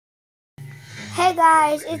Hey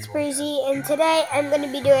guys, it's Breezy, and today I'm going to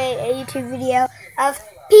be doing a YouTube video of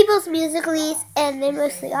people's Musical.lys, and they're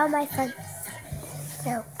mostly all my friends.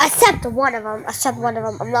 So, except one of them.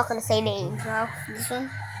 I'm not going to say names, though. This one?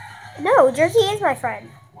 No, Jersey is my friend.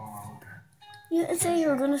 You didn't say you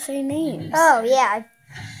were going to say names. Oh, yeah.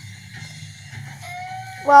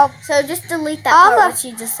 Well, so just delete that part what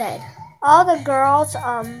you just said. All the girls,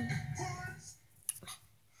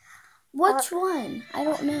 Which one? I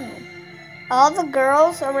don't know. All the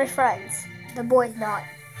girls are my friends. The boys not.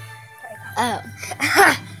 Oh.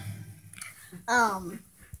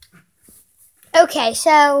 Okay,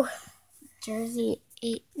 so Jersey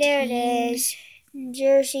 18. There it is.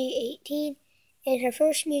 Jersey 18. And her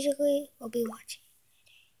first Musical.ly we'll be watching.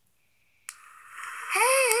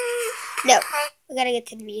 No, we gotta get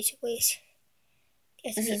to the Musical.lys.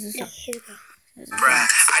 Here we go. Bruh,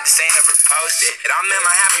 I just ain't never posted. I'm in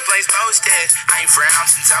my happy place posted. I ain't frowned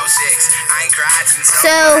since 06. I ain't cried since 05.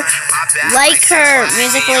 So, like her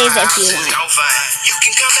Musical.lys if you want. No fun. You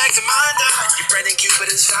can come back to mine though. Your friend and Cupid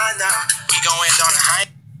is fine though. We gon' end on a high.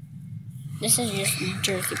 This is just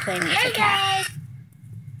Jersey playing with a cat.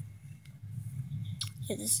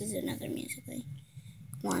 So this is another Musical.ly.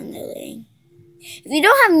 Come on, Lily. If you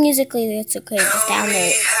don't have Musical.ly, that's okay. Just download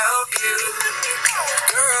it.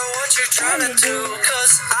 Girl, what you trying to do?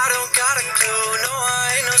 Cause I don't got a clue. No,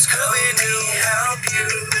 I ain't no Scooby-Doo. Help you.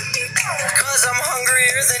 Cause I'm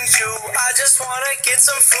hungrier than you. I just wanna get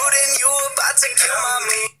some food and you about to kill my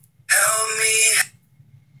meat. Help me.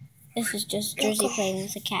 This is just Jersey playing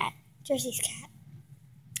with a cat. Jersey's cat.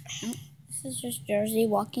 This is just Jersey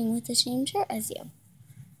walking with the same shirt as you.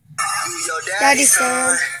 Daddy's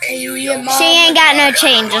son, and you your mom. She ain't got no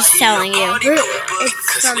chain, just telling you.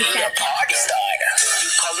 It's from Cat.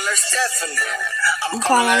 I'm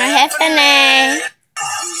calling her Stephanie.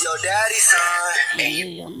 Your daddy's son. And you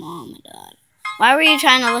your mom and dad. Why were you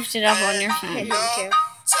trying to lift it up on your phone?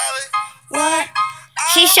 What?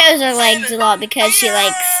 She shows her legs a lot because she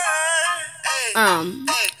likes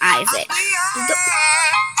Isaac.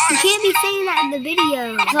 You can't be saying that in the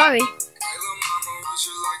video. Sorry.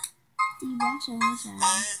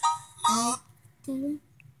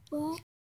 What?